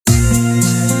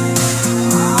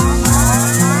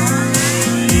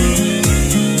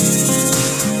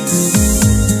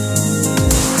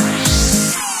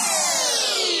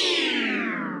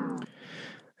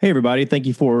Hey, everybody. Thank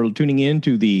you for tuning in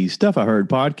to the Stuff I Heard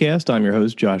podcast. I'm your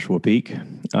host, Joshua Peak.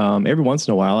 Every once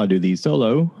in a while, I do these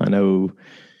solo. I know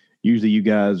usually you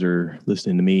guys are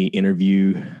listening to me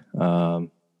interview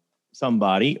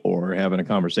somebody or having a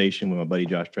conversation with my buddy,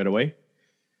 Josh Treadaway.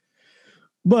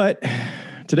 But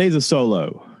today's a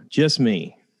solo, just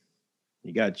me.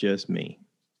 You got just me.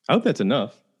 I hope that's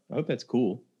enough. I hope that's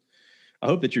cool. I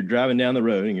hope that you're driving down the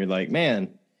road and you're like,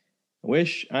 man, I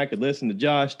wish I could listen to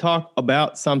Josh talk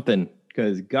about something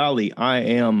because, golly, I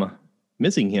am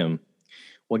missing him.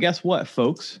 Well, guess what,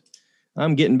 folks?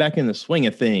 I'm getting back in the swing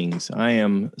of things. I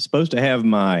am supposed to have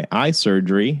my eye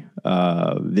surgery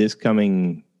this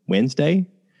coming Wednesday.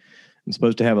 I'm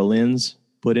supposed to have a lens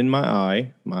put in my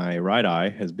eye. My right eye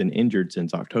has been injured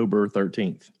since October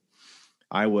 13th.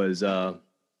 I was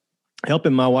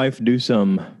helping my wife do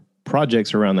some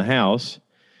projects around the house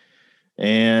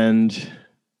and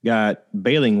got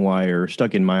baling wire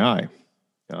stuck in my eye.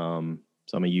 Some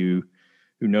of you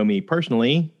who know me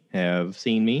personally have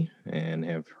seen me and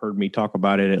have heard me talk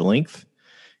about it at length.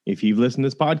 If you've listened to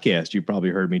this podcast, you've probably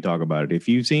heard me talk about it. If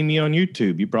you've seen me on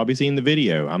YouTube, you've probably seen the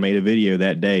video. I made a video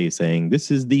that day saying,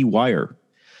 this is the wire.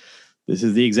 This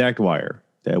is the exact wire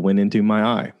that went into my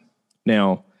eye.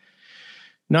 Now,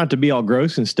 not to be all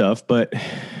gross and stuff, but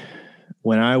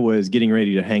when I was getting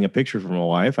ready to hang a picture for my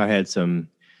wife, I had some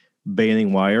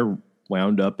baling wire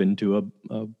wound up into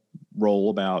a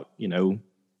roll about,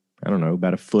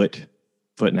 about a foot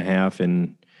and a half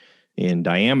in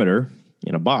diameter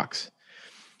in a box.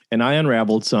 And I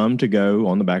unraveled some to go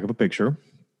on the back of a picture,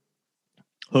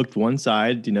 hooked one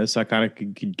side, so I kind of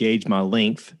could gauge my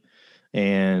length,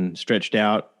 and stretched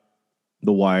out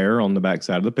the wire on the back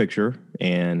side of the picture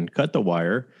and cut the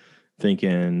wire,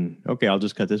 thinking, okay, I'll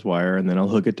just cut this wire and then I'll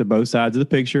hook it to both sides of the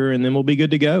picture and then we'll be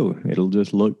good to go. It'll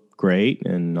just look great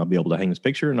and I'll be able to hang this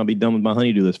picture and I'll be done with my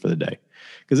honey-do list for the day.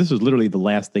 Because this was literally the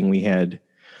last thing we had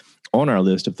on our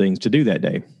list of things to do that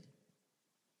day.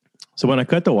 So when I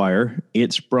cut the wire,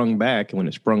 it sprung back. And when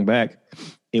it sprung back,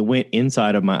 it went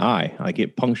inside of my eye. Like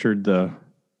it punctured the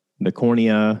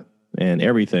cornea and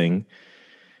everything,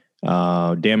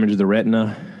 damaged the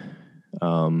retina.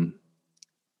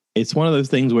 It's one of those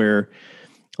things where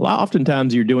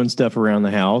oftentimes you're doing stuff around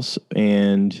the house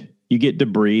and you get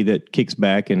debris that kicks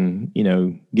back and,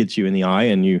 gets you in the eye,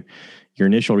 and your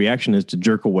initial reaction is to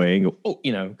jerk away and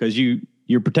go, because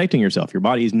you're protecting yourself. Your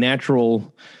body's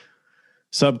natural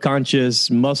subconscious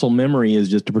muscle memory is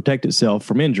just to protect itself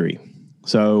from injury.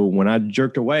 So when I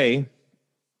jerked away,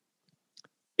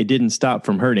 it didn't stop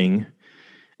from hurting.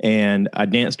 And I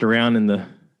danced around in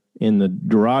the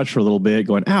garage for a little bit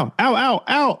going, ow, ow, ow,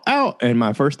 ow, ow. And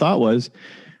my first thought was,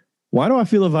 why do I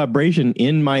feel a vibration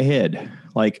in my head?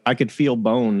 Like I could feel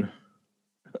bone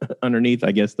underneath,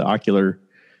 I guess, the ocular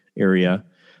area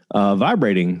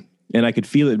vibrating, and I could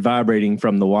feel it vibrating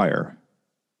from the wire.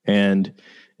 And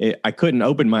I couldn't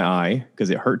open my eye because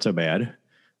it hurt so bad.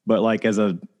 But like as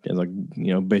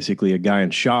basically a guy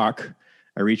in shock,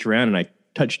 I reached around and I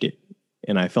touched it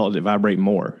and I felt it vibrate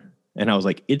more. And I was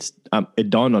like, it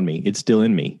dawned on me, it's still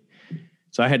in me.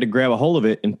 So I had to grab a hold of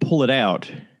it and pull it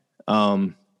out.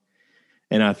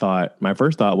 And I thought, my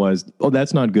first thought was, oh,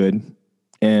 that's not good.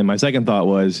 And my second thought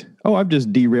was, oh, I've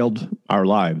just derailed our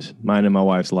lives, mine and my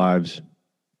wife's lives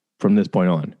from this point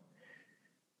on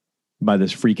by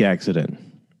this freak accident.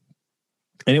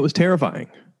 And it was terrifying.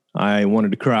 I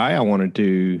wanted to cry. I wanted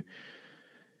to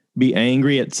be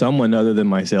angry at someone other than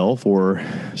myself or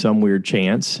some weird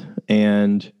chance.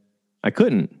 And I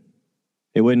couldn't.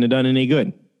 It wouldn't have done any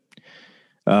good.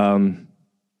 I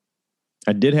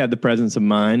did have the presence of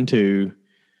mind to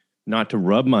not to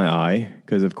rub my eye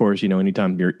because, of course,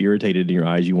 anytime you're irritated in your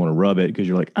eyes, you want to rub it because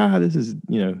you're like, this is,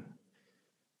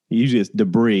 usually it's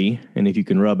debris. And if you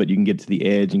can rub it, you can get to the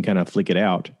edge and kind of flick it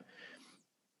out.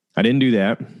 I didn't do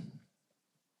that.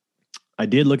 I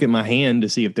did look at my hand to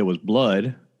see if there was blood.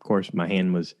 Of course, my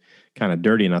hand was kind of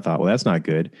dirty and I thought, well, that's not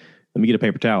good. Let me get a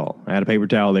paper towel. I had a paper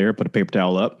towel there, put a paper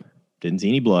towel up, didn't see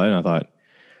any blood. And I thought,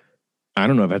 I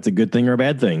don't know if that's a good thing or a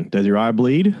bad thing. Does your eye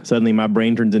bleed? Suddenly my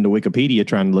brain turns into Wikipedia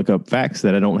trying to look up facts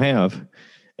that I don't have.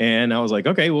 And I was like,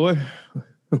 okay, well,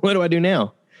 what do I do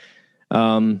now?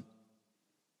 So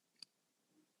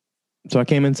I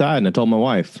came inside and I told my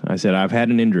wife, I said, I've had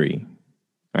an injury.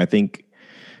 I think,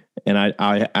 and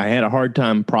I had a hard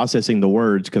time processing the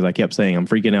words because I kept saying, I'm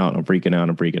freaking out, I'm freaking out,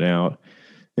 I'm freaking out.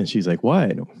 And she's like,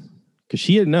 what? Because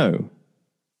she didn't know.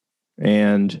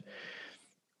 And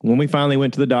when we finally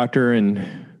went to the doctor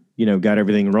and, got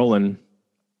everything rolling,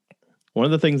 one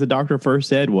of the things the doctor first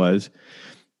said was,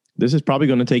 this is probably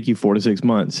going to take you 4 to 6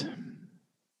 months.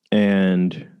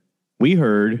 And we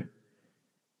heard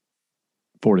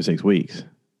 4 to 6 weeks.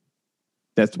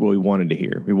 That's what we wanted to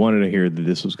hear. We wanted to hear that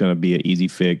this was going to be an easy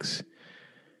fix.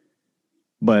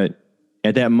 But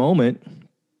at that moment,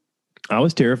 I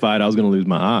was terrified I was going to lose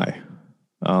my eye.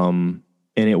 And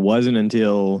it wasn't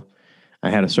until I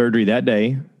had a surgery that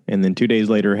day, and then 2 days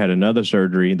later had another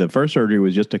surgery. The first surgery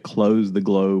was just to close the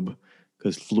globe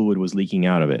because fluid was leaking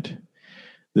out of it.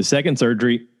 The second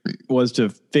surgery was to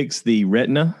fix the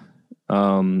retina.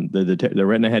 The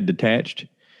retina had detached.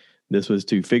 This was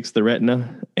to fix the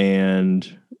retina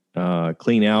and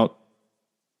clean out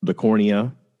the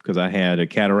cornea because I had a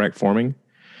cataract forming.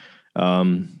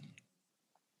 And,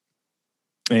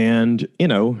 you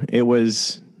know, it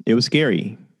was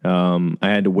scary. I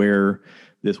had to wear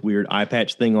this weird eye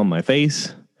patch thing on my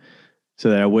face so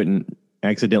that I wouldn't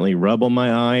accidentally rub on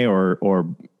my eye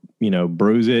or you know,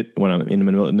 bruise it when I'm in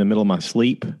the middle of my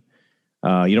sleep.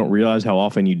 You don't realize how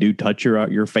often you do touch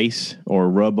your face or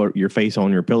rub your face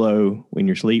on your pillow when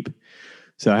you're asleep.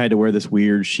 So I had to wear this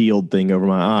weird shield thing over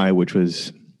my eye, it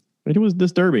was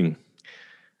disturbing.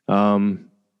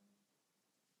 Went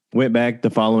back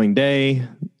the following day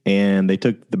and they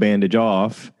took the bandage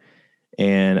off,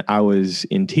 and I was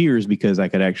in tears because I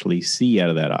could actually see out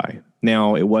of that eye.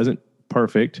 Now, it wasn't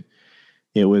perfect.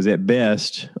 It was at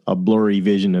best a blurry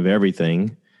vision of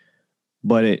everything,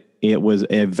 but it was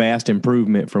a vast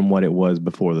improvement from what it was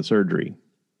before the surgery.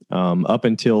 Up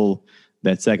until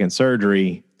that second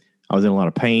surgery, I was in a lot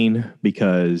of pain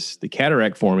because the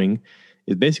cataract forming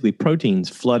is basically proteins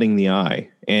flooding the eye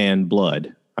and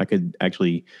blood.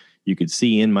 You could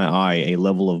see in my eye a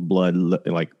level of blood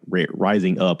like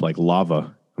rising up like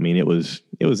lava. I mean, it was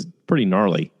pretty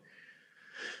gnarly.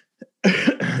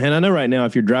 And I know right now,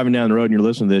 if you're driving down the road and you're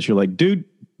listening to this, you're like, dude,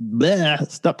 bleh,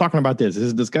 stop talking about this. This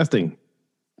is disgusting.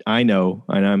 I know,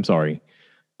 and I'm sorry.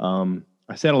 I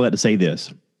said all that to say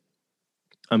this.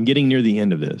 I'm getting near the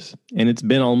end of this, and it's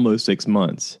been almost 6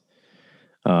 months.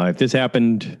 If this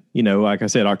happened, you know, like I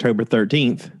said, October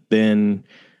 13th, then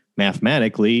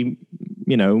mathematically,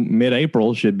 you know,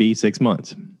 mid-April should be 6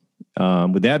 months.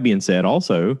 With that being said,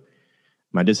 also,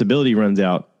 my disability runs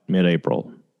out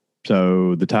mid-April.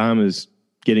 So the time is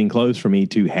getting close for me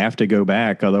to have to go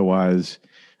back. Otherwise,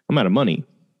 I'm out of money.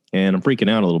 And I'm freaking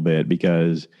out a little bit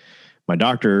because my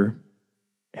doctor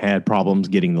had problems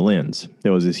getting the lens.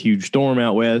 There was this huge storm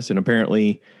out west, and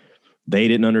apparently they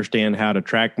didn't understand how to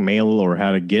track mail or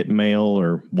how to get mail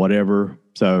or whatever.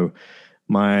 So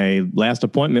my last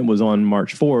appointment was on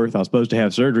March 4th. I was supposed to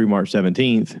have surgery March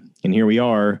 17th. And here we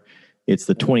are. It's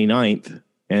the 29th.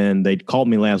 And they called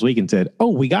me last week and said, oh,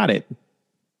 we got it.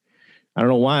 I don't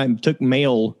know why it took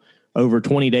mail over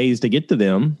 20 days to get to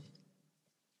them,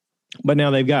 but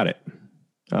now they've got it.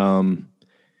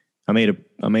 I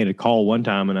made a call one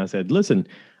time and I said, listen,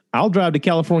 I'll drive to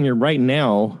California right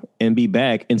now and be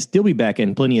back and still be back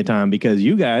in plenty of time because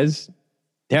you guys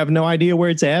have no idea where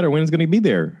it's at or when it's going to be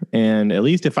there. And at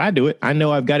least if I do it, I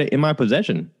know I've got it in my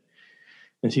possession.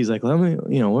 And she's like, well,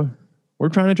 we're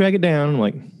trying to track it down. I'm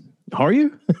like, are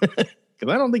you? Because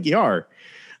I don't think you are.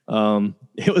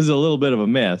 It was a little bit of a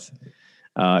mess.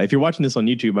 If you're watching this on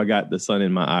YouTube, I got the sun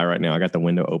in my eye right now. I got the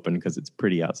window open because it's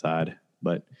pretty outside.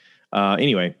 But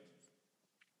anyway,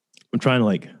 I'm trying to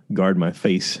like guard my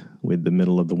face with the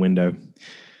middle of the window.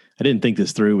 I didn't think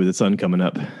this through with the sun coming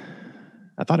up.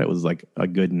 I thought it was like a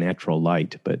good natural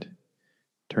light, but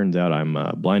turns out I'm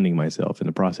blinding myself in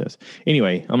the process.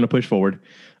 Anyway, I'm going to push forward.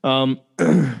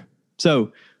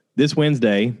 So this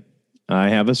Wednesday, I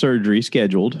have a surgery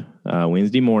scheduled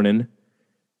Wednesday morning.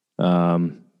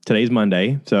 Today's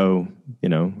Monday. So, you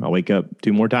know, I wake up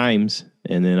 2 more times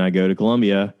and then I go to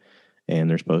Columbia and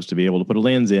they're supposed to be able to put a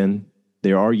lens in.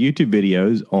 There are YouTube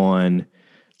videos on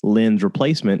lens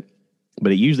replacement,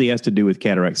 but it usually has to do with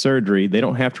cataract surgery. They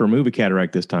don't have to remove a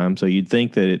cataract this time. So you'd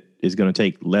think that it is going to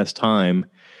take less time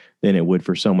than it would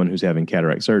for someone who's having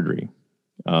cataract surgery.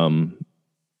 Fingers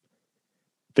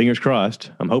crossed.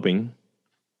 I'm hoping.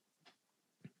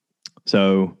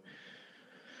 So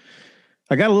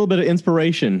I got a little bit of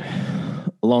inspiration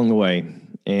along the way.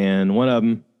 And one of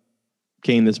them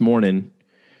came this morning.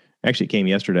 Actually, it came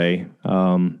yesterday.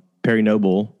 Perry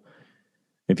Noble.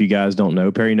 If you guys don't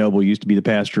know, Perry Noble used to be the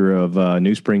pastor of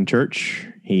New Spring Church.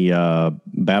 He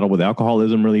battled with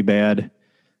alcoholism really bad.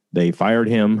 They fired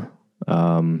him.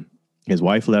 His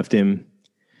wife left him.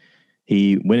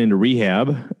 He went into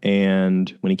rehab, and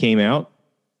when he came out,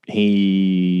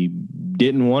 he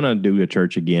didn't want to do a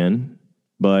church again,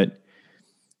 but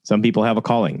some people have a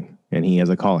calling, and he has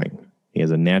a calling. He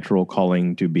has a natural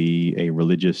calling to be a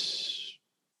religious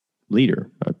leader,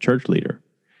 a church leader.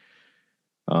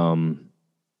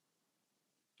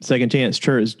 Second Chance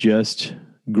Church just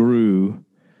grew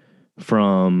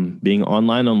from being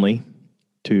online only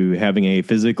to having a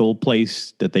physical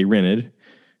place that they rented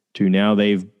to now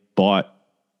they've bought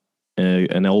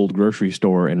an old grocery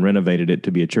store and renovated it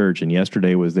to be a church. And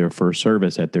yesterday was their first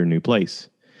service at their new place.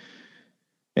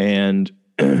 And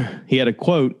he had a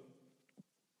quote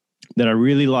that I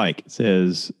really like. It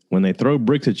says, when they throw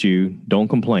bricks at you, don't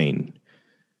complain.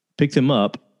 Pick them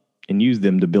up and use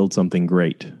them to build something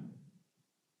great.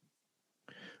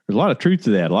 There's a lot of truth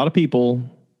to that. A lot of people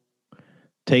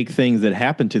take things that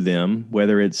happen to them,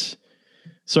 whether it's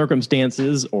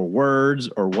circumstances or words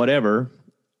or whatever,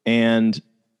 and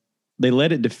they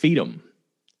let it defeat them.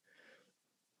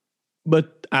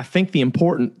 But I think the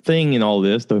important thing in all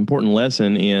this, the important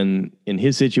lesson in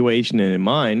his situation and in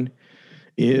mine,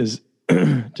 is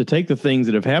to take the things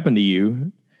that have happened to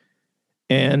you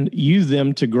and use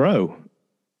them to grow.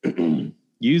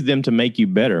 Use them to make you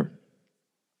better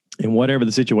in whatever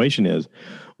the situation is,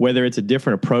 whether it's a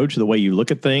different approach to the way you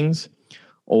look at things,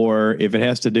 or if it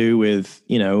has to do with,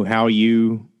 how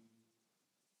you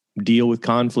deal with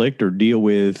conflict or deal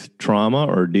with trauma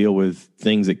or deal with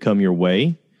things that come your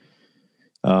way.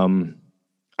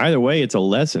 Either way, it's a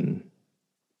lesson.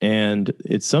 And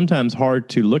it's sometimes hard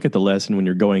to look at the lesson when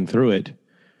you're going through it,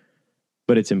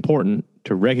 but it's important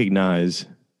to recognize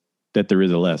that there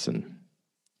is a lesson.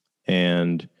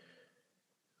 And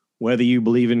whether you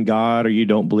believe in God or you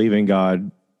don't believe in God,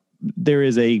 there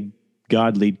is a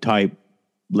godly type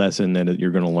lesson that you're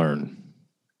going to learn.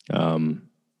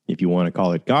 If you want to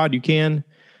call it God, you can.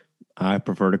 I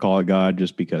prefer to call it God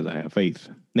just because I have faith.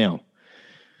 Now,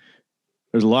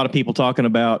 there's a lot of people talking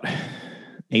about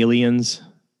aliens.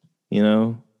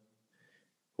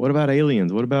 What about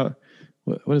aliens? What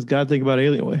does God think about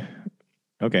aliens?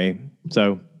 Okay,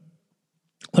 so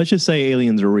let's just say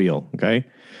aliens are real, okay?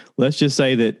 Let's just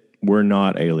say that we're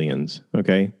not aliens,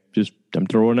 okay? I'm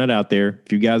throwing that out there.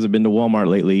 If you guys have been to Walmart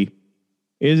lately,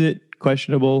 is it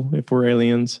questionable if we're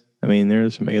aliens? I mean,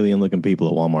 there's some alien-looking people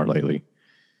at Walmart lately.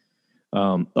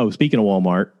 Speaking of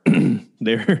Walmart,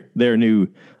 their new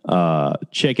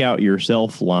check out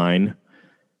yourself line.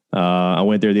 I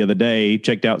went there the other day,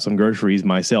 checked out some groceries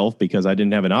myself because I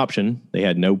didn't have an option. They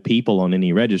had no people on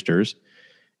any registers,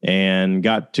 and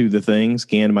got to the thing,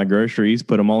 scanned my groceries,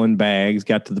 put them all in bags,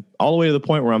 got to all the way to the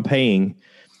point where I'm paying,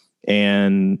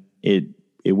 and it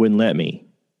wouldn't let me.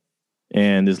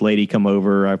 And this lady come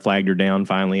over, I flagged her down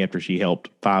finally after she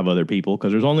helped 5 other people,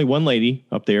 because there's only one lady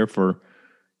up there for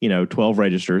 12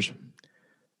 registers.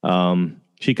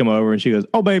 She come over and she goes,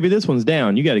 "Oh, baby, this one's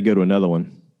down. You got to go to another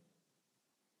one."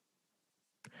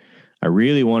 I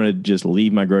really wanted to just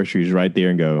leave my groceries right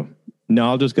there and go, "No,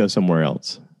 I'll just go somewhere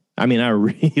else." I mean, I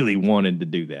really wanted to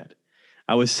do that.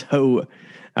 I was so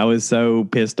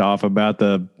pissed off about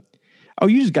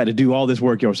you just got to do all this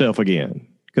work yourself again,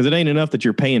 because it ain't enough that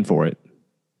you're paying for it.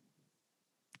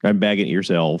 I'm bagging it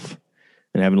yourself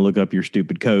and having to look up your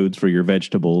stupid codes for your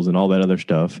vegetables and all that other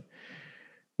stuff.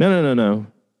 No.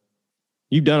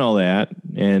 You've done all that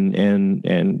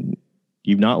and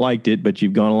you've not liked it, but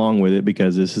you've gone along with it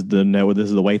because this is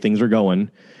the way things are going.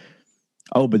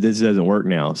 Oh, but this doesn't work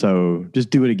now. So just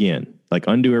do it again. Like,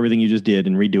 undo everything you just did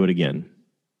and redo it again,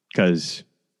 because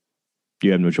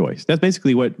you have no choice. That's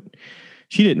basically what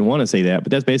she didn't want to say that,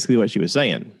 but that's basically what she was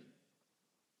saying.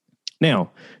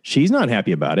 Now, she's not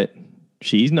happy about it.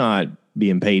 She's not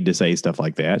being paid to say stuff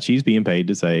like that. She's being paid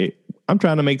to say, "I'm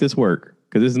trying to make this work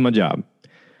because this is my job."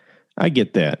 I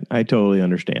get that. I totally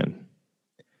understand.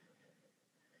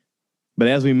 But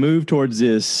as we move towards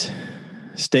this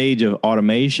stage of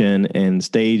automation and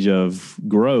stage of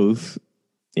growth,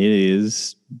 it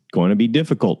is going to be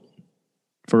difficult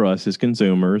for us as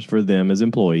consumers, for them as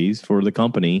employees, for the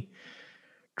company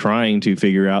trying to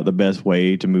figure out the best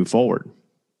way to move forward.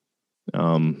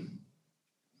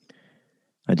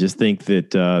 I just think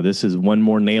that this is one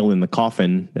more nail in the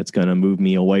coffin that's going to move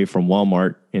me away from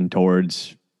Walmart and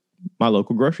towards my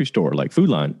local grocery store, like Food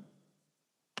Line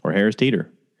or Harris Teeter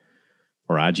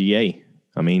or IGA.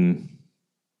 I mean,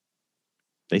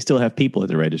 they still have people at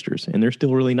the registers, and they're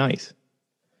still really nice.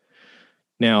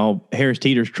 Now, Harris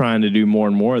Teeter's trying to do more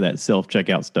and more of that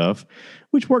self-checkout stuff,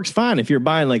 which works fine if you're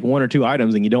buying like 1 or 2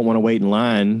 items and you don't want to wait in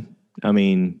line. I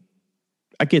mean,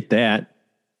 I get that.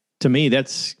 To me,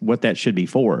 that's what that should be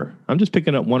for. I'm just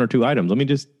picking up 1 or 2 items. Let me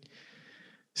just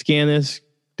scan this,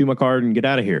 do my card, and get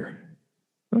out of here.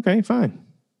 Okay, fine.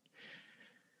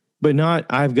 But not,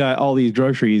 I've got all these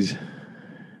groceries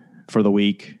for the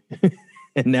week,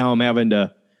 and now I'm having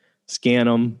to scan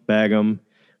them, bag them,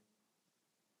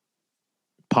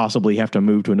 possibly have to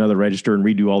move to another register and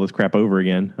redo all this crap over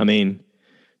again. I mean,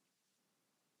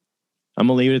 I'm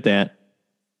going to leave it at that.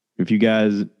 If you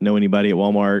guys know anybody at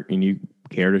Walmart and you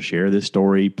care to share this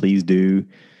story, please do.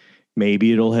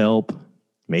 Maybe it'll help.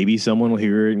 Maybe someone will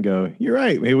hear it and go, you're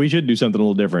right. Maybe we should do something a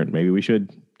little different. Maybe we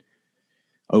should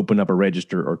open up a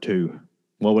register or two.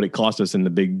 What would it cost us in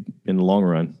the long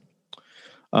run?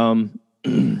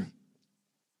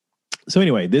 So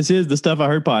anyway, this is the Stuff I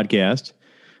Heard podcast.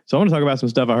 So I want to talk about some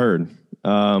stuff I heard.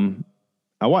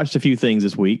 I watched a few things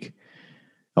this week.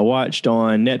 I watched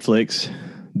on Netflix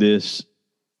this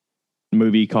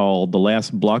movie called The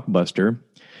Last Blockbuster.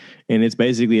 And it's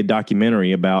basically a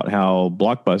documentary about how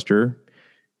Blockbuster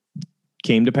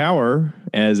came to power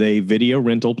as a video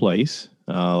rental place.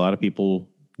 A lot of people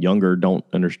younger don't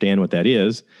understand what that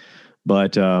is.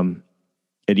 But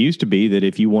it used to be that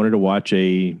if you wanted to watch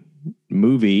a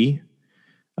movie,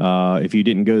 if you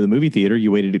didn't go to the movie theater,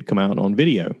 you waited to come out on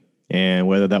video. And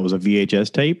whether that was a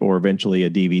VHS tape or eventually a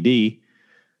DVD,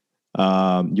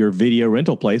 your video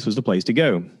rental place was the place to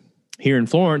go. Here in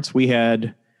Florence, we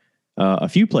had a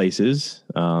few places.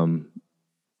 One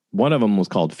of them was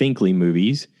called Finkley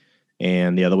Movies,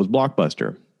 and the other was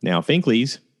Blockbuster. Now,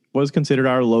 Finkley's was considered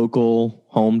our local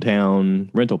hometown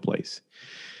rental place.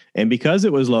 And because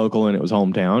it was local and it was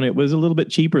hometown, it was a little bit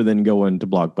cheaper than going to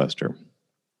Blockbuster.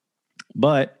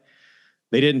 But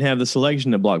they didn't have the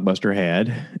selection that Blockbuster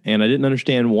had, and I didn't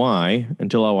understand why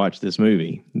until I watched this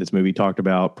movie. This movie talked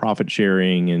about profit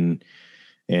sharing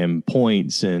and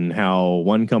points and how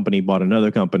one company bought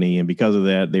another company. And because of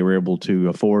that, they were able to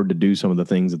afford to do some of the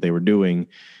things that they were doing.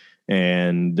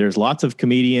 And there's lots of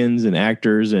comedians and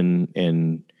actors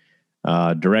and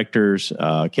directors.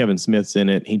 Kevin Smith's in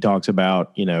it. He talks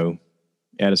about,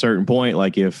 at a certain point,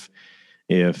 like if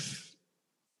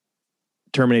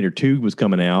Terminator 2 was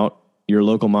coming out, your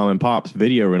local mom and pop's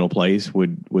video rental place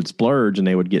would splurge and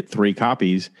they would get 3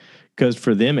 copies. Because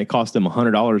for them, it cost them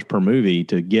 $100 per movie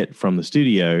to get from the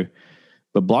studio.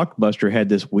 But Blockbuster had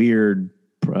this weird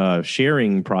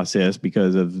sharing process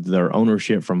because of their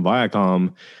ownership from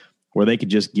Viacom, where they could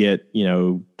just get,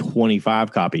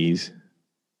 25 copies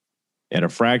at a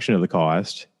fraction of the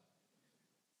cost.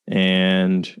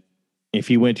 And if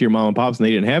you went to your mom and pop's and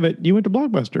they didn't have it, you went to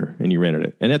Blockbuster and you rented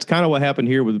it. And that's kind of what happened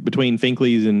here between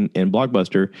Finkley's and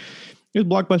Blockbuster. Because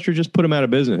Blockbuster just put them out of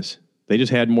business. They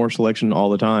just had more selection all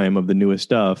the time of the newest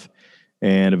stuff.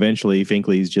 And eventually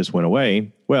Finkley's just went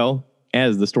away. Well,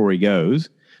 as the story goes,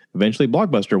 eventually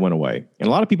Blockbuster went away. And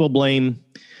a lot of people blame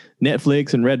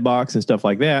Netflix and Redbox and stuff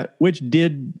like that, which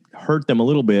did hurt them a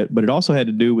little bit. But it also had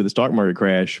to do with the stock market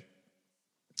crash,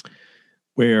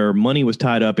 where money was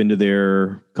tied up into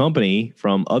their company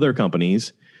from other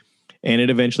companies. And it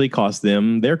eventually cost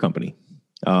them their company.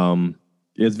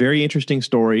 It's a very interesting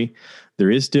story.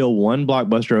 There is still one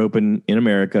Blockbuster open in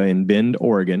America in Bend,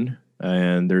 Oregon.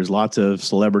 And there's lots of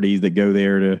celebrities that go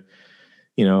there to,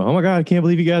 oh my God, I can't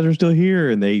believe you guys are still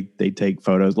here. And they take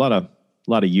photos. A lot of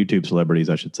YouTube celebrities,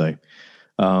 I should say.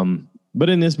 But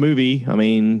in this movie,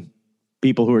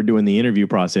 people who are doing the interview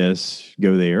process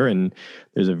go there. And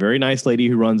there's a very nice lady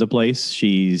who runs a place.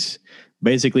 She's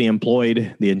basically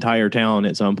employed the entire town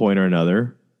at some point or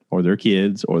another, or their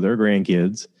kids or their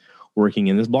grandkids, working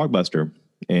in this Blockbuster.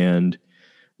 And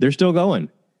they're still going.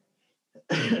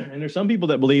 And there's some people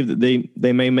that believe that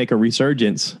they may make a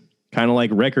resurgence, kind of like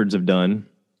records have done.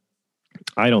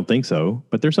 I don't think so,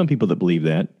 but there's some people that believe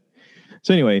that.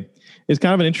 So anyway, it's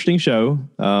kind of an interesting show.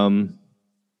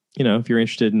 If you're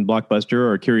interested in Blockbuster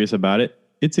or curious about it,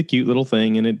 it's a cute little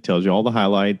thing, and it tells you all the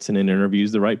highlights, and it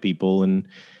interviews the right people, and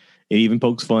it even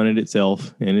pokes fun at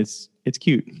itself, and it's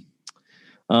cute.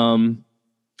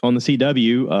 On the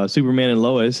CW, Superman and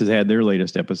Lois has had their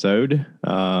latest episode.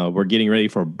 We're getting ready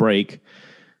for a break.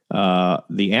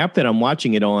 The app that I'm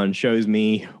watching it on shows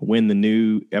me when the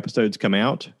new episodes come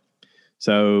out.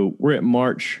 So we're at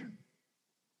March.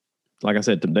 Like I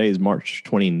said, today is March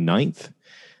 29th.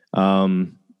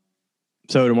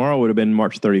 So tomorrow would have been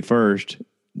March 31st.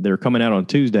 They're coming out on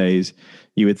Tuesdays.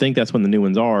 You would think that's when the new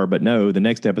ones are, but no, the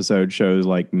next episode shows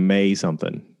like May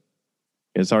something.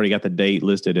 It's already got the date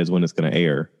listed as when it's going to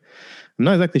air. I'm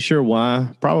not exactly sure why.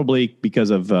 Probably because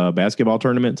of basketball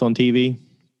tournaments on TV.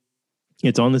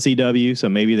 It's on the CW, so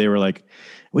maybe they were like,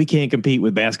 we can't compete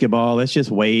with basketball. Let's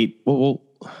just wait. We'll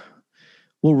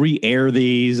re-air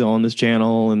these on this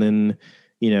channel, and then,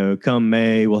 come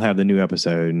May, we'll have the new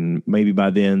episode, and maybe by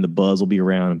then the buzz will be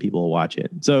around and people will watch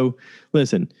it. So,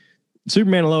 listen,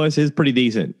 Superman and Lois is pretty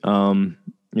decent.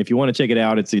 If you want to check it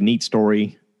out, it's a neat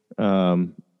story.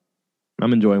 I'm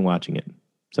enjoying watching it.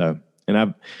 So,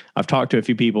 and I've talked to a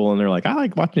few people, and they're like, I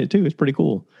like watching it too. It's pretty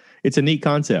cool. It's a neat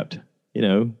concept.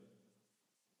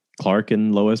 Clark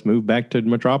and Lois move back to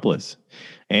Metropolis,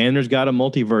 and there's got a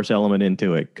multiverse element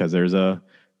into it because there's a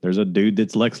There's a dude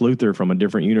that's Lex Luthor from a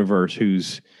different universe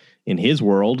who's, in his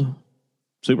world,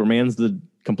 Superman's the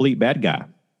complete bad guy.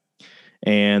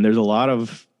 And there's a lot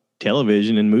of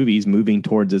television and movies moving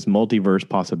towards this multiverse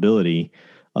possibility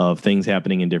of things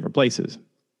happening in different places.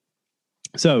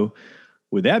 So,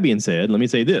 with that being said, let me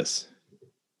say this.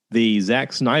 The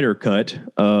Zack Snyder cut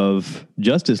of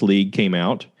Justice League came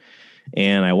out,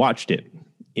 and I watched it.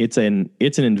 It's an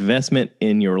investment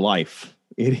in your life.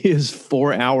 It is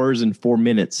 4 hours and 4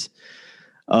 minutes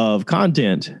of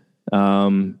content.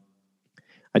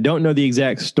 I don't know the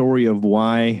exact story of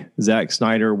why Zack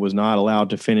Snyder was not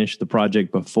allowed to finish the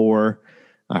project before.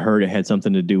 I heard it had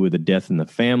something to do with a death in the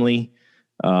family.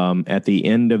 At the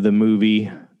end of the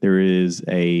movie, there is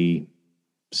a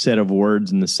set of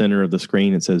words in the center of the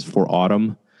screen. It says "For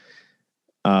Autumn."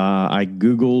 I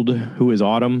Googled who is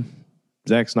Autumn,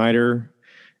 Zack Snyder,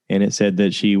 and it said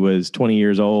that she was 20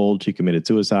 years old. She committed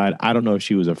suicide. I don't know if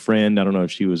she was a friend. I don't know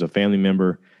if she was a family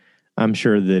member. I'm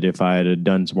sure that if I had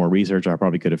done some more research, I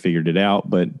probably could have figured it out.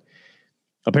 But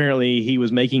apparently he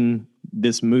was making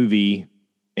this movie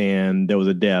and there was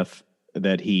a death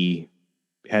that he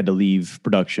had to leave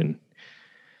production.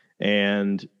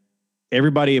 And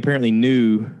everybody apparently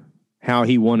knew how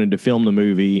he wanted to film the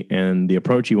movie and the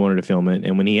approach he wanted to film it.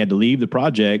 And when he had to leave the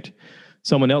project,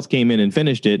 someone else came in and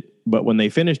finished it. But when they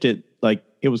finished it, like,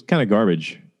 it was kind of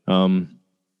garbage.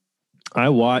 I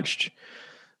watched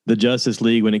the Justice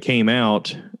League when it came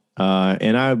out,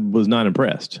 and I was not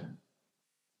impressed.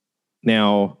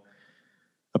 Now,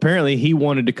 apparently he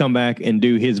wanted to come back and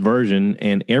do his version,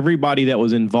 and everybody that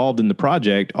was involved in the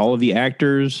project, all of the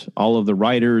actors, all of the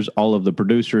writers, all of the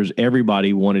producers,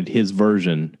 everybody wanted his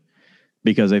version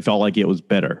because they felt like it was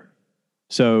better.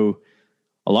 So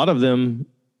a lot of them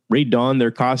redonned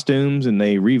their costumes and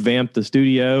they revamped the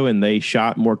studio and they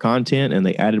shot more content and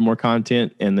they added more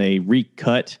content and they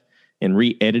recut and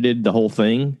re-edited the whole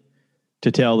thing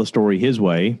to tell the story his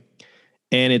way.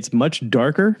 And it's much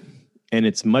darker and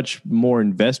it's much more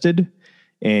invested,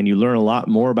 and you learn a lot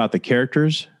more about the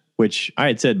characters, which I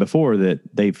had said before that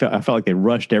I felt like they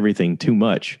rushed everything too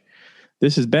much.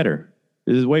 This is better.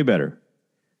 This is way better.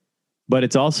 But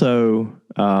it's also,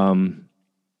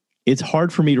 it's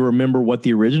hard for me to remember what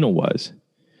the original was.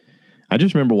 I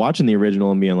just remember watching the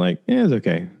original and being like, yeah, it's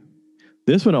okay.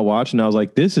 This one I watched and I was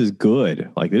like, this is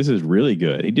good. Like, this is really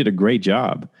good. He did a great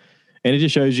job. And it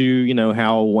just shows you,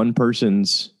 how one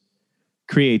person's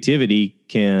creativity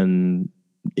can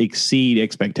exceed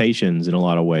expectations in a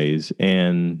lot of ways.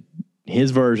 And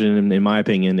his version, in my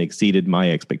opinion, exceeded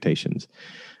my expectations.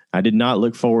 I did not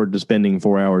look forward to spending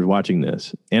 4 hours watching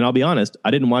this. And I'll be honest,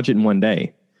 I didn't watch it in one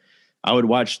day. I would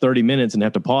watch 30 minutes and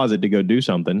have to pause it to go do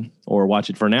something, or watch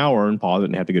it for an hour and pause it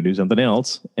and have to go do something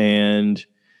else. And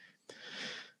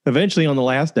eventually on the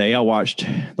last day, I watched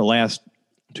the last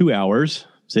 2 hours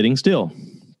sitting still.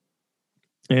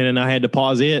 And I had to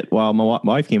pause it while my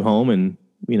wife came home and,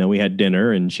 we had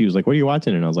dinner, and she was like, what are you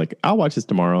watching? And I was like, I'll watch this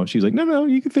tomorrow. She was like, no,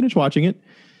 you can finish watching it.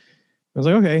 I was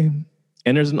like, okay.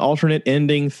 And there's an alternate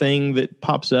ending thing that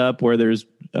pops up where there's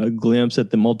a glimpse at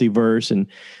the multiverse. And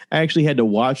I actually had to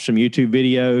watch some YouTube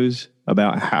videos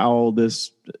about how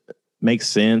this makes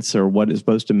sense or what it's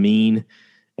supposed to mean.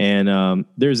 And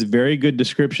there's very good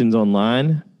descriptions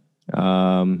online.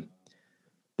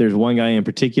 There's one guy in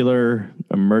particular,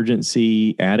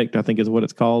 Emergency Addict, I think is what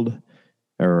it's called,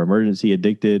 or Emergency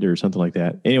Addicted or something like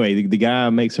that. Anyway, the guy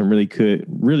makes some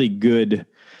really good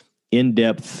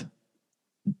in-depth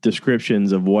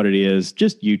descriptions of what it is.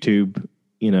 Just YouTube,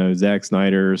 Zack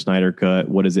Snyder Cut,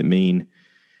 what does it mean?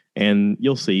 And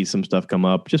you'll see some stuff come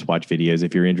up. Just watch videos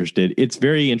if you're interested. It's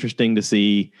very interesting to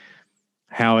see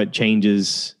how it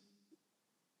changes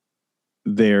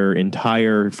their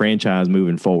entire franchise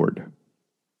moving forward.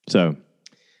 So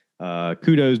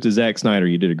kudos to Zack Snyder.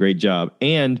 You did a great job.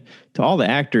 And to all the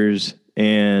actors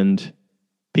and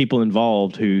people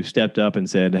involved who stepped up and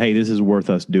said, hey, this is worth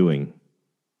us doing.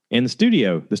 And the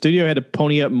studio had to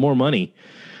pony up more money.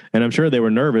 And I'm sure they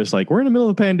were nervous. Like, we're in the middle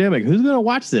of a pandemic. Who's going to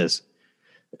watch this?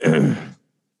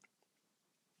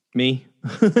 Me.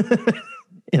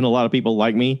 And a lot of people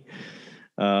like me.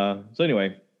 So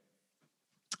anyway,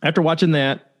 after watching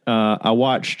that, I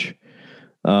watched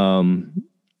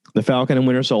The Falcon and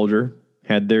Winter Soldier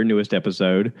had their newest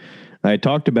episode. I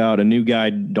talked about a new guy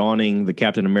donning the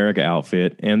Captain America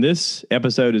outfit, and this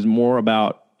episode is more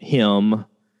about him.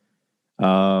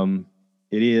 It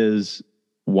is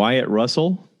Wyatt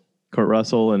Russell, Kurt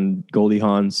Russell and Goldie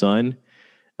Hawn's son.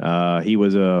 He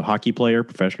was a hockey player,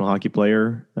 professional hockey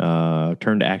player,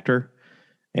 turned actor.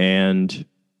 And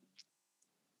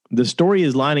the story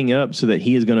is lining up so that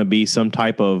he is going to be some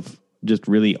type of just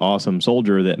really awesome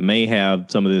soldier that may have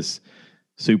some of this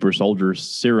super soldier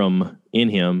serum in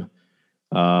him,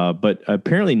 but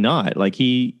apparently not. Like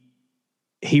he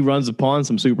runs upon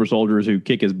some super soldiers who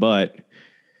kick his butt,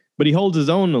 but he holds his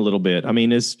own a little bit. I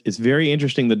mean, it's very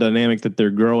interesting, the dynamic that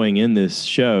they're growing in this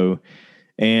show.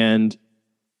 And,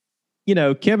 you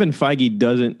know, Kevin Feige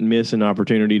doesn't miss an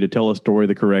opportunity to tell a story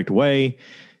the correct way.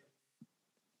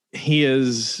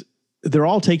 They're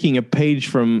all taking a page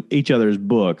from each other's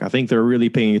book. I think they're really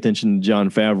paying attention to Jon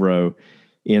Favreau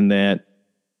in that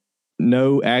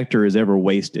no actor is ever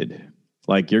wasted.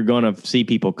 Like, you're going to see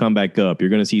people come back up. You're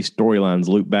going to see storylines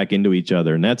loop back into each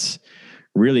other. And that's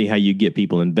really how you get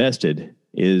people invested,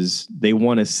 is they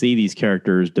want to see these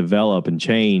characters develop and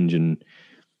change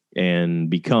and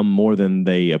become more than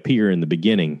they appear in the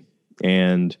beginning.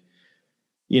 And,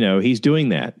 you know, he's doing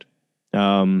that.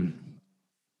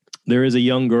 There is a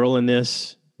young woman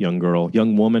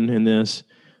in this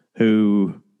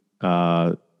who,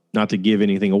 not to give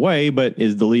anything away, but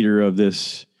is the leader of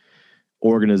this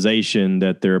organization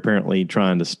that they're apparently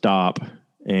trying to stop.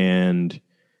 And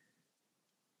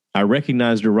I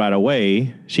recognized her right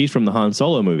away. She's from the Han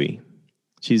Solo movie.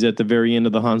 She's at the very end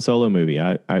of the Han Solo movie.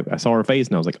 I saw her face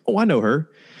and I was like, oh, I know her.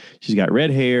 She's got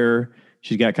red hair.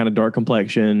 She's got kind of dark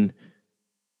complexion,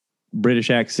 British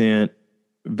accent,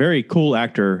 very cool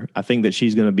actor. I think that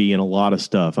she's going to be in a lot of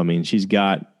stuff. I mean, she's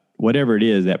got whatever it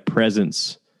is, that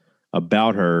presence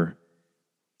about her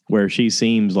where she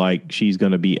seems like she's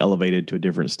going to be elevated to a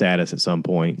different status at some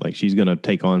point. Like, she's going to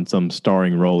take on some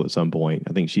starring role at some point.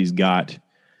 I think she's got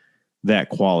that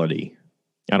quality.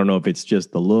 I don't know if it's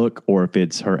just the look or if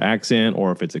it's her accent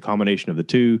or if it's a combination of the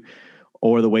two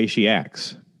or the way she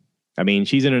acts. I mean,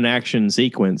 she's in an action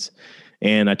sequence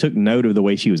and I took note of the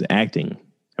way she was acting.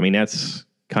 I mean, that's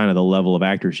kind of the level of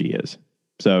actor she is.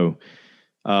 So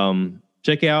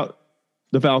check out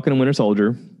The Falcon and Winter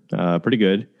Soldier. Pretty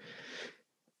good.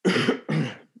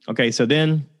 Okay, so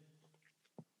then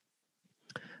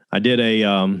I did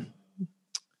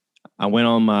I went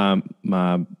on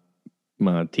my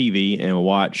TV and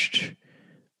watched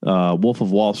Wolf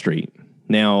of Wall Street.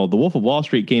 Now, The Wolf of Wall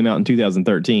Street came out in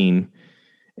 2013,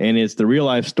 and it's the real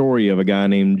life story of a guy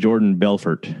named Jordan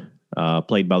Belfort,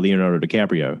 played by Leonardo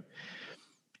DiCaprio.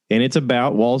 And it's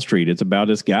about Wall Street. It's about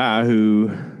this guy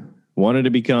who wanted to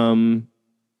become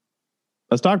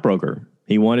a stockbroker.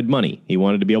 He wanted money. He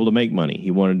wanted to be able to make money.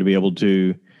 He wanted to be able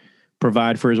to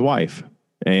provide for his wife.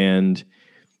 And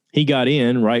he got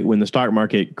in right when the stock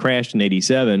market crashed in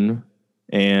 87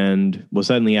 and was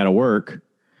suddenly out of work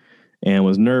and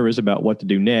was nervous about what to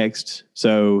do next.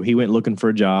 So he went looking for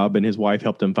a job, and his wife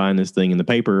helped him find this thing in the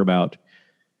paper about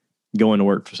going to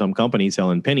work for some company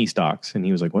selling penny stocks. And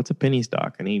he was like, what's a penny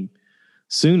stock? And he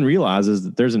soon realizes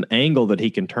that there's an angle that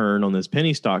he can turn on this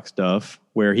penny stock stuff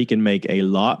where he can make a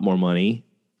lot more money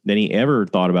than he ever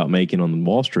thought about making on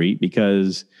Wall Street,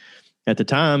 because at the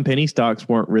time, penny stocks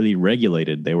weren't really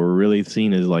regulated. They were really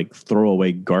seen as like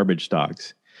throwaway garbage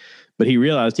stocks. But he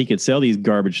realized he could sell these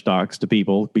garbage stocks to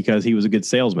people because he was a good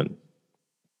salesman.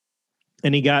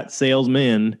 And he got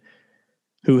salesmen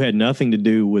who had nothing to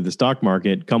do with the stock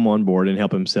market come on board and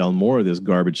help him sell more of this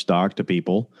garbage stock to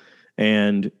people.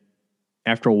 And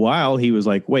after a while, he was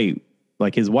like, wait,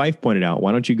 like his wife pointed out,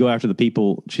 why don't you go after the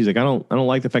people? She's like, I don't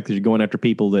like the fact that you're going after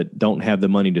people that don't have the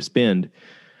money to spend.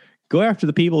 Go after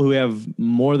the people who have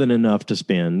more than enough to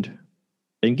spend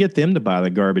and get them to buy the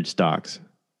garbage stocks.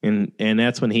 And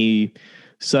that's when he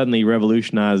suddenly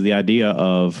revolutionized the idea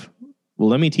of, well,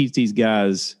 let me teach these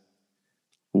guys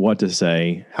what to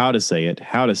say, how to say it,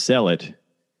 how to sell it,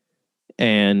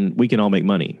 and we can all make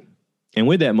money. And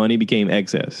with that money became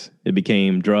excess. It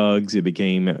became drugs. It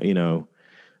became,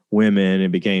 women.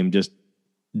 It became just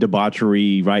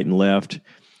debauchery right and left.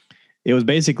 It was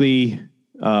basically,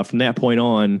 from that point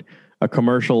on, a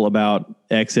commercial about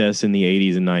excess in the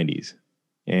 80s and 90s,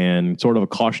 and sort of a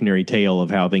cautionary tale of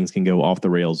how things can go off the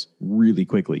rails really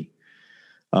quickly.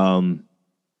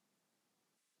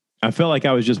 I felt like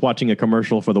I was just watching a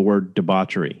commercial for the word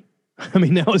debauchery. I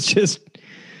mean, that was just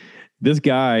this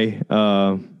guy.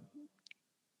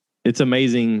 It's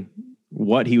amazing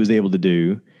what he was able to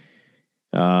do.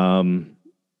 And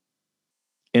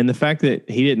the fact that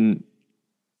he didn't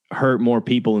hurt more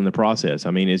people in the process.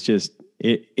 I mean, it's just,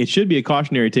 it should be a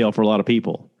cautionary tale for a lot of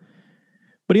people.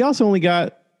 But he also only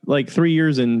got like 3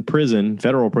 years in prison,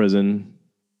 federal prison,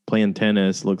 playing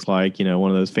tennis, looks like,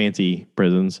 one of those fancy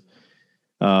prisons.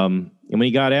 And when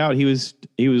he got out, he was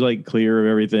like clear of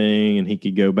everything, and he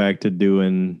could go back to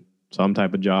doing some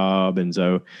type of job. And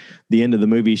so the end of the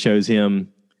movie shows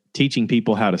him teaching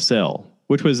people how to sell,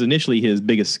 which was initially his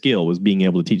biggest skill, was being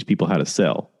able to teach people how to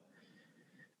sell.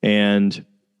 And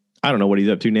I don't know what he's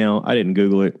up to now. I didn't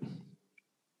Google it.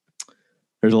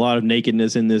 There's a lot of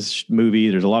nakedness in this movie.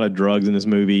 There's a lot of drugs in this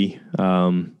movie.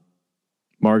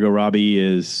 Margot Robbie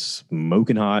is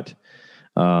smoking hot.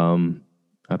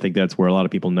 I think that's where a lot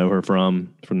of people know her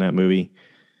from that movie.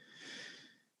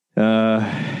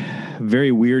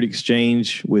 Very weird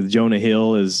exchange with Jonah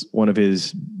Hill as one of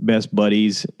his best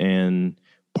buddies and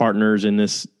partners in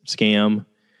this scam,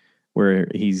 where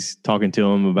he's talking to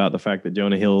him about the fact that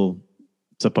Jonah Hill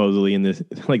supposedly in this,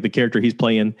 like the character he's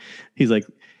playing, he's like,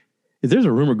 there's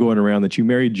a rumor going around that you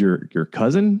married your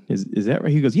cousin. Is that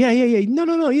right? He goes, yeah.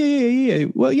 No. Yeah.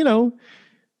 Well,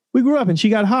 we grew up and she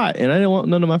got hot and I didn't want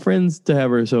none of my friends to have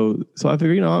her. So I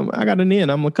figured, I got an in.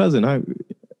 I'm a cousin.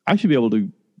 I should be able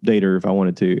to date her if I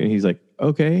wanted to. And he's like,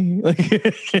 okay. Like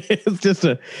it's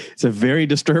a very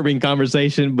disturbing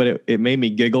conversation, but it made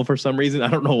me giggle for some reason. I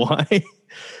don't know why.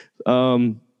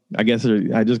 I guess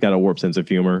I just got a warped sense of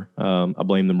humor. I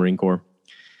blame the Marine Corps.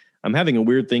 I'm having a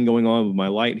weird thing going on with my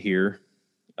light here.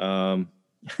 I'm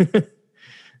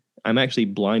actually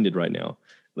blinded right now.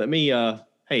 Let me,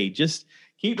 hey, just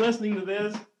keep listening to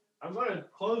this. I'm going to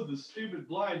close the stupid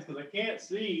blinds because I can't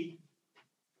see.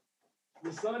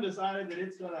 The sun decided that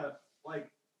it's going to,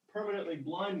 permanently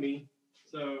blind me.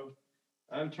 So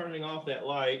I'm turning off that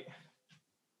light.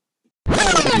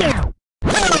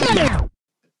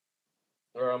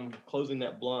 Or I'm closing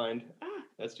that blind.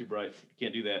 That's too bright.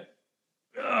 Can't do that.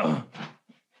 Ugh.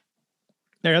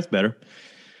 There, that's better.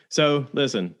 So,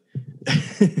 listen.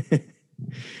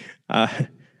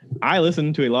 I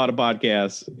listened to a lot of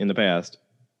podcasts in the past,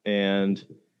 and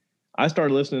I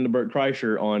started listening to Bert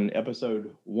Kreischer on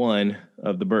episode 1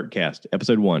 of the Bertcast,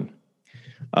 episode 1.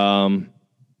 And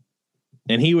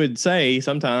he would say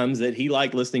sometimes that he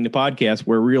liked listening to podcasts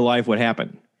where real life would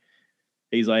happen.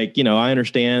 He's like, I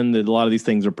understand that a lot of these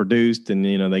things are produced and,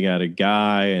 they got a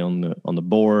guy on the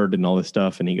board and all this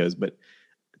stuff. And he goes, but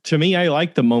to me, I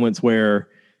like the moments where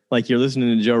you're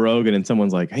listening to Joe Rogan and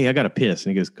someone's like, hey, I got to piss.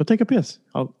 And he goes, go take a piss.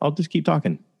 I'll just keep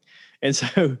talking. And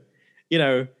so,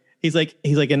 he's like,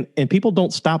 and people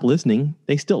don't stop listening.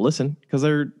 They still listen because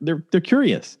they're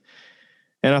curious.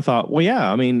 And I thought, well,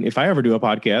 yeah, if I ever do a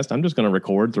podcast, I'm just going to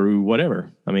record through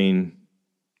whatever.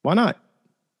 Why not?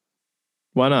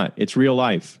 Why not? It's real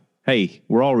life. Hey,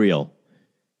 we're all real.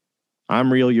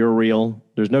 I'm real. You're real.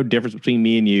 There's no difference between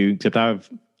me and you, except I have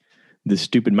this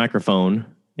stupid microphone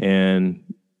and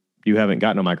you haven't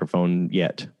gotten a microphone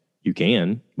yet. You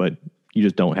can, but you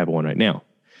just don't have one right now.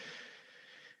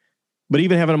 But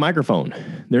even having a microphone,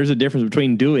 there's a difference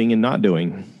between doing and not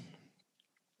doing.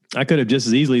 I could have just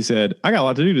as easily said, I got a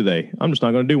lot to do today. I'm just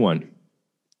not going to do one.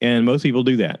 And most people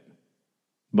do that.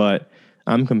 But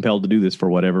I'm compelled to do this for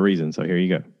whatever reason. So here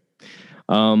you go.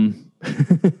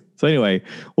 So anyway,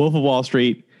 Wolf of Wall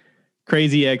Street,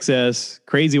 crazy excess,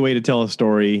 crazy way to tell a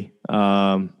story.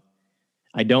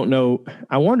 I don't know.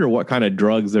 I wonder what kind of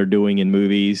drugs they're doing in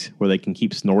movies where they can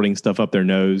keep snorting stuff up their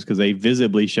nose, because they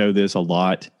visibly show this a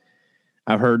lot.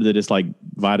 I've heard that it's like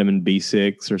vitamin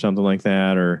B6 or something like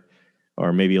that, or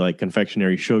maybe like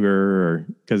confectionery sugar, or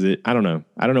because I don't know.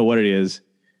 I don't know what it is.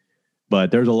 But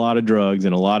there's a lot of drugs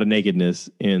and a lot of nakedness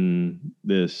in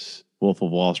this Wolf of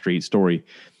Wall Street story.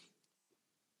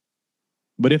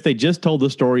 But if they just told the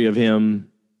story of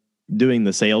him doing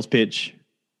the sales pitch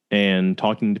and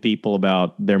talking to people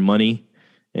about their money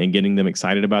and getting them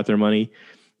excited about their money,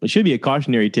 it should be a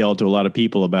cautionary tale to a lot of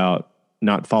people about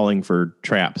not falling for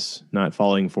traps, not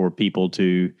falling for people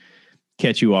to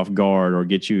catch you off guard or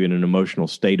get you in an emotional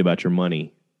state about your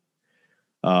money.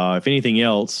 If anything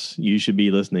else, you should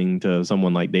be listening to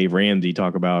someone like Dave Ramsey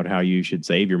talk about how you should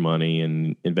save your money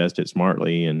and invest it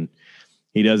smartly. And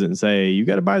he doesn't say, you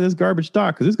got to buy this garbage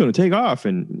stock because it's going to take off.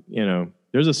 And,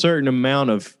 there's a certain amount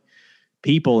of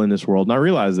people in this world, and I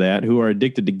realize that, who are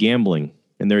addicted to gambling,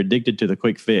 and they're addicted to the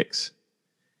quick fix.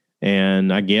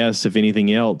 And I guess if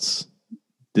anything else,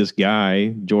 this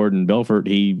guy, Jordan Belfort,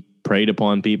 he preyed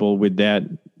upon people with that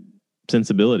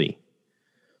sensibility.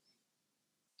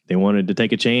 They wanted to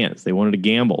take a chance. They wanted to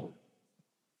gamble.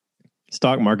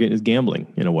 Stock market is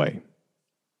gambling in a way.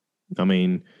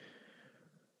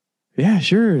 Yeah,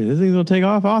 sure. This thing's going to take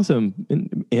off. Awesome.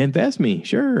 Invest me.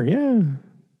 Sure. Yeah.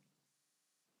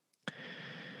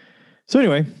 So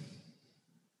anyway,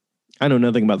 I know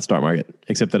nothing about the stock market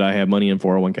except that I have money in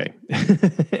 401k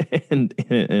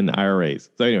and IRAs.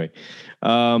 So anyway,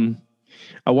 I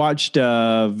watched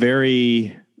a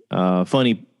very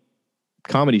funny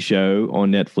comedy show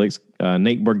on Netflix.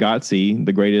 Nate Bargatze,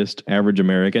 The Greatest Average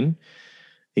American.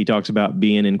 He talks about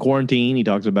being in quarantine. He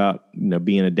talks about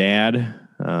being a dad.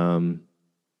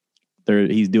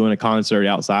 He's doing a concert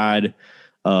outside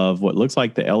of what looks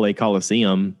like the LA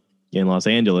Coliseum in Los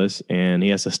Angeles, and he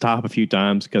has to stop a few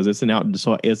times because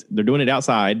they're doing it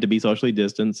outside to be socially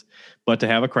distanced, but to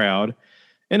have a crowd.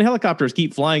 And helicopters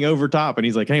keep flying over top, and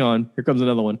he's like, "Hang on, here comes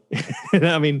another one."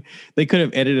 I mean, they could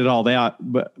have edited all that,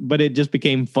 but it just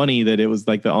became funny that it was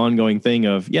like the ongoing thing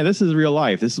of, yeah, this is real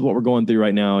life. This is what we're going through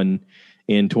right now in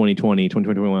 2020,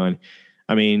 2021.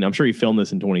 I mean, I'm sure he filmed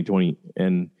this in 2020,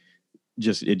 and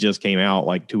it just came out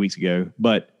like 2 weeks ago,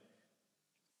 but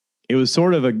it was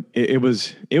sort of it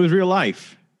was real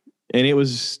life, and it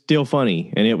was still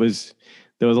funny, and there was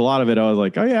a lot of it. I was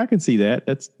like, oh yeah, I can see that.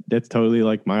 That's totally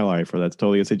like my life, or that's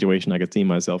totally a situation I could see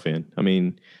myself in. I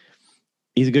mean,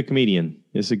 he's a good comedian.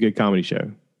 It's a good comedy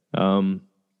show. And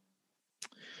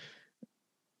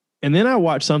then I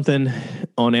watched something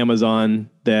on Amazon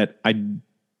that I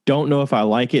don't know if I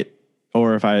like it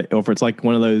or if it's like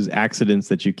one of those accidents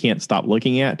that you can't stop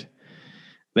looking at.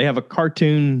 They have a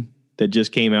cartoon that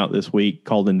just came out this week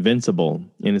called Invincible,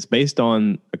 and it's based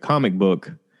on a comic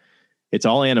book. It's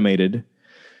all animated.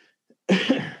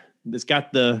 It's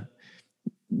got the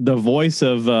voice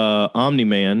of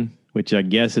Omni-Man, which I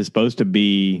guess is supposed to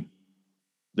be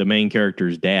the main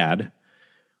character's dad.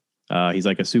 He's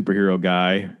like a superhero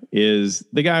guy. Is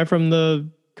the guy from the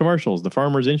commercials, the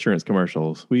Farmers Insurance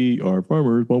commercials. We are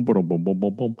farmers. Boom, boom, boom, boom,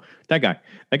 boom, boom. That guy.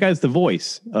 That guy's the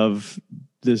voice of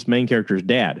this main character's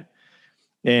dad.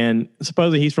 And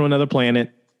supposedly he's from another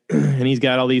planet, and he's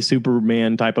got all these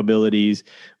Superman type abilities,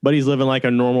 but he's living like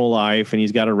a normal life, and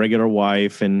he's got a regular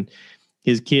wife, and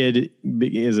his kid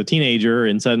is a teenager,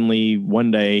 and suddenly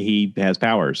one day he has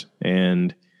powers,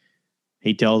 and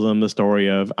he tells them the story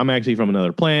of, I'm actually from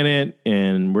another planet,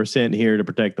 and we're sent here to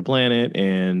protect the planet,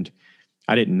 and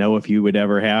I didn't know if you would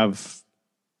ever have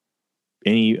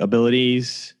any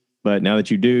abilities, but now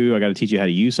that you do, I got to teach you how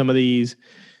to use some of these.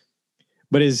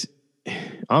 But his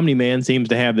Omni-Man seems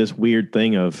to have this weird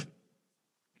thing of,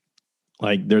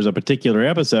 like, there's a particular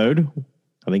episode,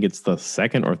 I think it's the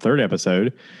second or third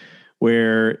episode,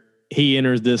 where he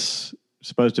enters this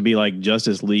supposed to be like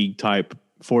Justice League type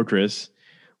fortress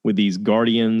with these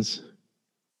guardians.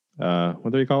 What are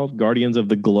they called? Guardians of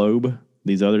the Globe.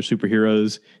 These other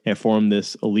superheroes have formed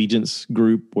this allegiance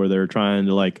group where they're trying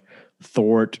to like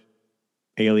thwart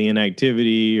alien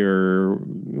activity or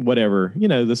whatever,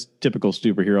 this typical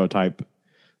superhero type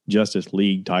Justice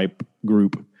League type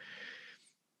group.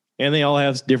 And they all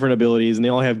have different abilities, and they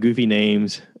all have goofy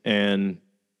names, and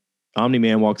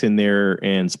Omni-Man walks in there,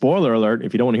 and spoiler alert,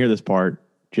 if you don't want to hear this part,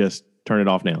 just turn it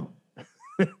off now.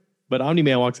 But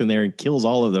Omni-Man walks in there and kills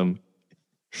all of them.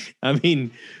 I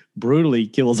mean, brutally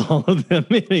kills all of them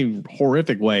in a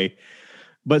horrific way,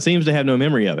 but seems to have no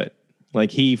memory of it.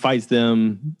 Like, he fights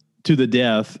them to the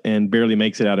death and barely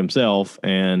makes it out himself.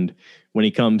 And when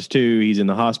he comes to, he's in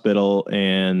the hospital,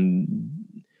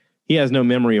 and he has no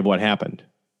memory of what happened.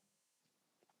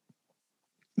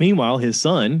 Meanwhile, his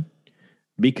son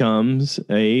becomes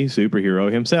a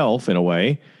superhero himself in a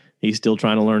way. He's still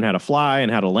trying to learn how to fly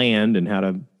and how to land and how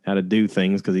to do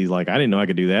things, because he's like, I didn't know I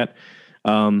could do that.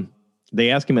 They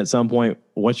ask him at some point,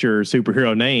 what's your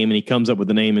superhero name? And he comes up with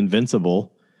the name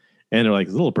Invincible. And they're like,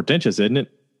 it's a little pretentious, isn't it?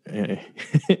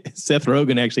 Seth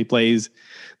Rogen actually plays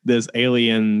this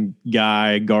alien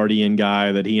guy, guardian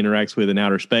guy that he interacts with in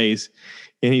outer space.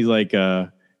 And he's like,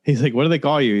 what do they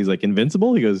call you? He's like,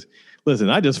 Invincible? He goes, listen,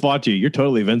 I just fought you. You're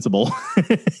totally invincible.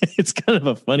 It's kind of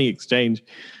a funny exchange,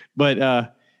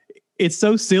 but it's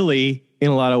so silly in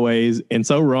a lot of ways, and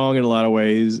so wrong in a lot of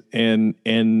ways,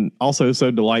 and also so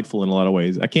delightful in a lot of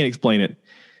ways. I can't explain it.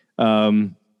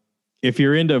 If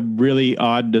you're into really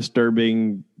odd,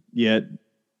 disturbing, yet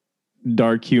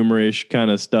dark, humorish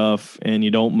kind of stuff, and you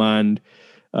don't mind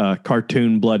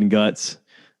cartoon blood and guts,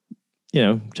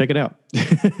 check it out.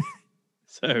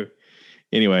 So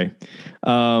anyway,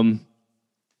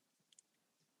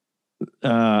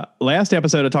 last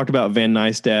episode I talked about Van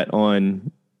Neistat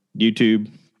on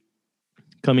YouTube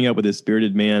coming up with his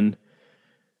Spirited Man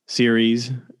series,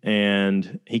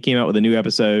 and he came out with a new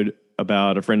episode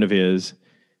about a friend of his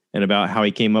and about how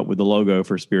he came up with the logo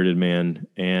for Spirited Man,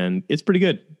 and it's pretty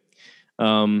good.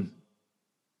 I've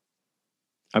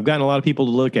gotten a lot of people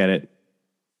to look at it,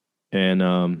 and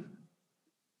I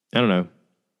don't know,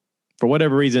 for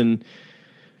whatever reason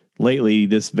lately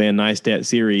this Van Neistat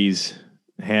series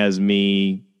has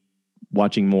me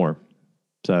watching more,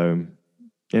 so,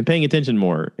 and paying attention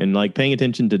more, and like paying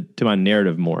attention to my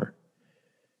narrative more.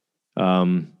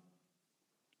 So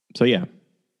yeah,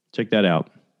 check that out.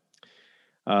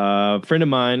 A friend of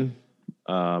mine,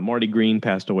 Marty Green,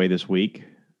 passed away this week.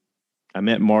 I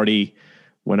met Marty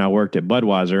when I worked at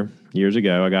Budweiser years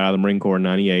ago. I got out of the Marine Corps in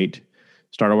 98,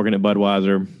 started working at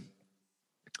Budweiser,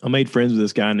 I made friends with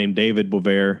this guy named David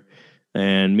Bovair,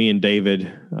 and me and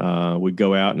David would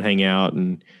go out and hang out.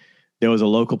 And there was a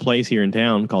local place here in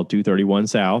town called 231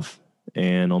 South,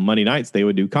 and on Monday nights they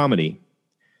would do comedy.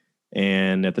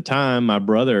 And at the time, my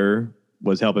brother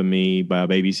was helping me by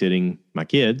babysitting my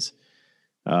kids.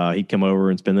 He'd come over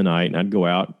and spend the night, and I'd go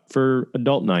out for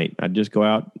adult night. I'd just go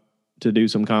out to do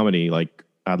some comedy. Like,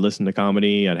 I'd listen to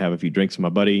comedy, I'd have a few drinks with my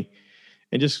buddy,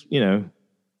 and just,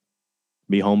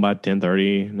 be home by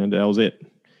 10:30, and that was it.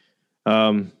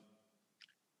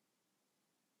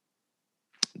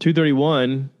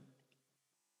 231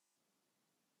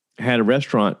 had a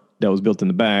restaurant that was built in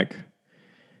the back,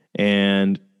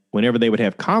 and whenever they would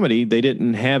have comedy, they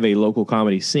didn't have a local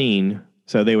comedy scene.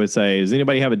 So they would say, does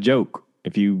anybody have a joke?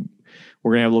 We're going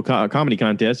to have a little comedy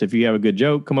contest. If you have a good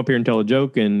joke, come up here and tell a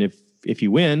joke. And if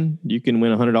you win, you can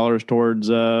win $100 towards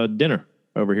dinner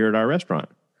over here at our restaurant.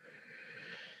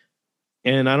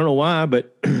 And I don't know why,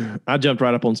 but I jumped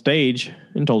right up on stage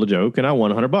and told a joke, and I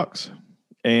won $100.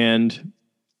 And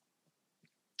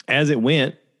as it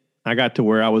went, I got to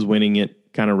where I was winning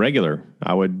it kind of regular.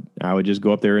 I would just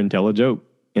go up there and tell a joke.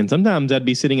 And sometimes I'd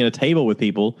be sitting at a table with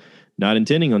people not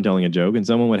intending on telling a joke, and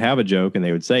someone would have a joke and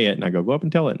they would say it, and I go up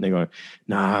and tell it. And they go,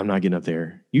 nah, I'm not getting up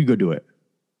there. You go do it.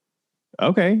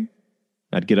 Okay.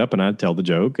 I'd get up and I'd tell the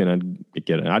joke, and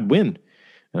I'd win.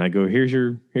 And I'd go, here's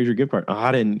your gift card. Oh,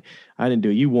 I didn't do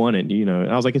it. You won it, And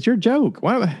I was like, it's your joke.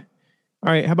 Why? All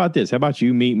right. How about this? How about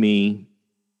you meet me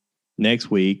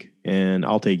next week and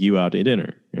I'll take you out to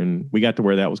dinner? And we got to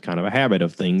where that was kind of a habit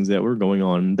of things that were going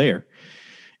on there.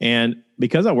 And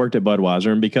because I worked at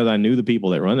Budweiser and because I knew the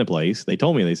people that run the place, they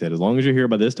told me, they said, as long as you're here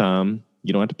by this time,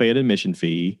 you don't have to pay an admission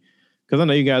fee. Because I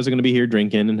know you guys are going to be here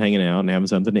drinking and hanging out and having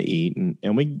something to eat.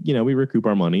 And we recoup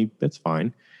our money. That's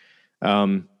fine.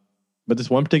 But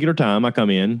this one particular time I come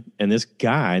in, and this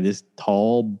guy, this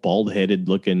tall, bald-headed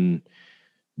looking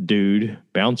dude,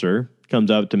 bouncer, comes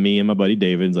up to me and my buddy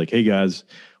David and's like, hey guys,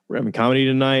 we're having comedy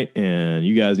tonight and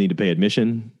you guys need to pay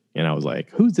admission. And I was like,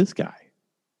 who's this guy?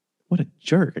 What a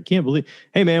jerk. I can't believe.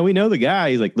 Hey man, we know the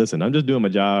guy. He's like, listen, I'm just doing my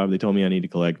job. They told me I need to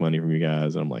collect money from you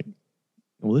guys. And I'm like,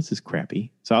 well, this is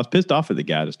crappy. So I was pissed off at the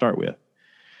guy to start with.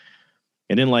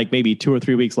 And then like maybe 2 or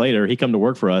 3 weeks later, he come to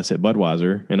work for us at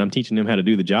Budweiser, and I'm teaching him how to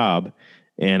do the job.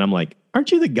 And I'm like,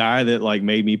 aren't you the guy that like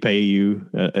made me pay you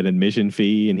an admission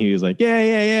fee? And he was like,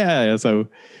 yeah. So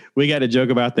we got to joke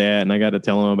about that. And I got to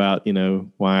tell him about,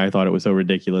 why I thought it was so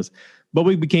ridiculous. But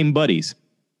we became buddies.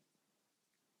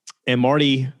 And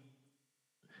Marty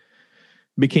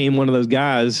became one of those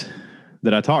guys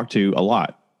that I talked to a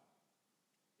lot.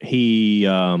 He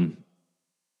was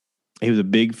a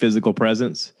big physical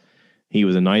presence. He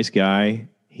was a nice guy.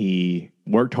 He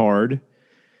worked hard,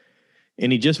 and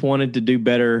he just wanted to do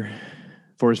better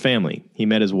for his family. He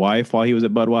met his wife while he was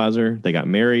at Budweiser. They got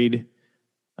married.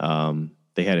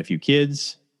 They had a few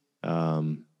kids.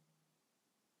 There's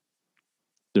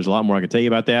a lot more I could tell you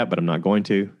about that, but I'm not going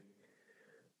to.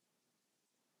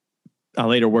 I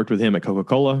later worked with him at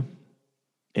Coca-Cola,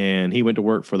 and he went to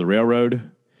work for the railroad.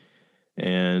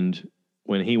 And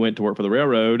when he went to work for the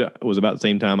railroad, it was about the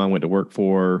same time I went to work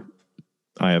for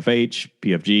IFH,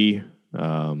 PFG.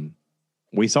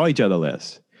 We saw each other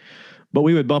less, but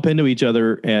we would bump into each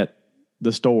other at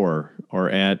the store or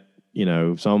at,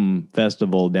 some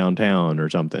festival downtown or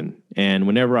something. And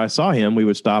whenever I saw him, we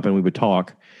would stop and we would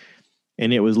talk.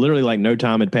 And it was literally like no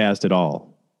time had passed at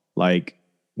all. Like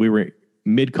we were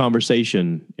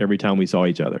mid-conversation every time we saw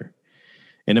each other.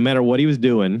 And no matter what he was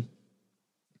doing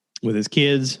with his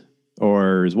kids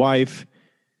or his wife,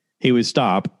 he would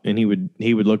stop and he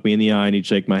would look me in the eye and he'd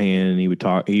shake my hand and he would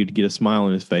talk. He'd get a smile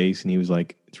on his face and he was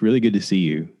like, it's really good to see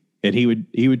you. And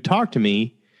he would talk to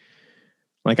me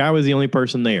like I was the only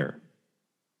person there.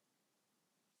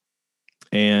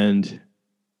 And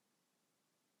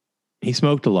he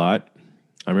smoked a lot.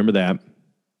 I remember that.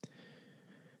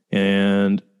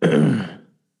 And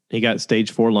he got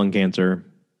stage 4 lung cancer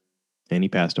and he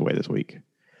passed away this week.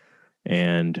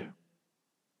 And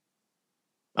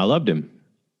I loved him.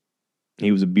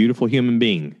 He was a beautiful human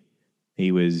being.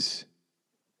 He was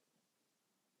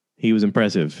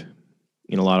impressive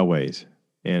in a lot of ways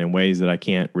and in ways that I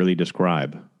can't really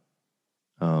describe.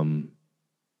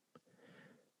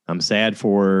 I'm sad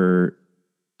for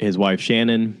his wife,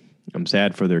 Shannon. I'm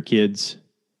sad for their kids.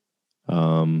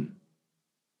 The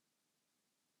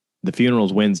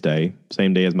funeral's Wednesday,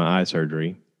 same day as my eye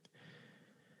surgery.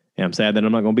 And I'm sad that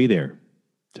I'm not going to be there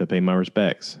to pay my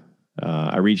respects.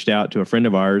 I reached out to a friend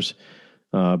of ours,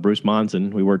 Bruce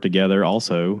Monson. We worked together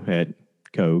also at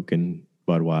Coke and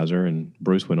Budweiser, and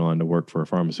Bruce went on to work for a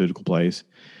pharmaceutical place.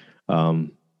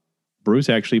 Bruce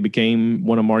actually became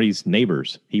one of Marty's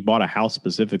neighbors. He bought a house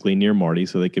specifically near Marty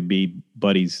so they could be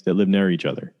buddies that lived near each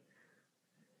other.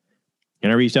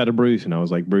 And I reached out to Bruce and I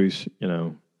was like, Bruce,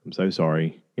 I'm so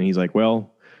sorry. And he's like,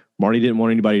 well, Marty didn't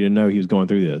want anybody to know he was going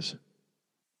through this.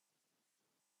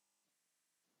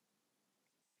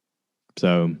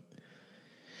 So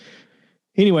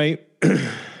anyway,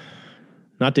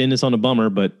 not to end this on a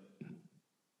bummer, but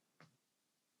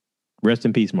rest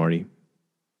in peace, Marty.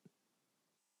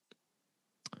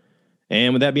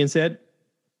 And with that being said,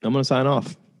 I'm going to sign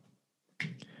off.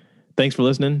 Thanks for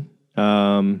listening.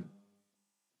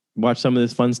 Watch some of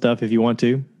this fun stuff if you want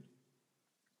to.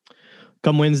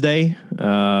 Come Wednesday, if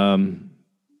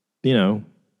you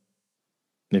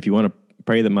want to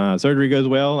pray that my surgery goes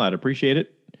well, I'd appreciate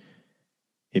it.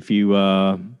 If you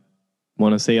want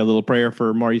to say a little prayer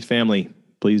for Marty's family,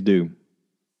 please do.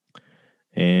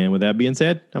 And with that being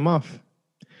said, I'm off.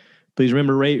 Please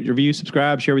remember, rate, review,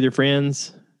 subscribe, share with your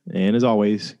friends. And as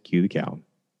always, cue the cow.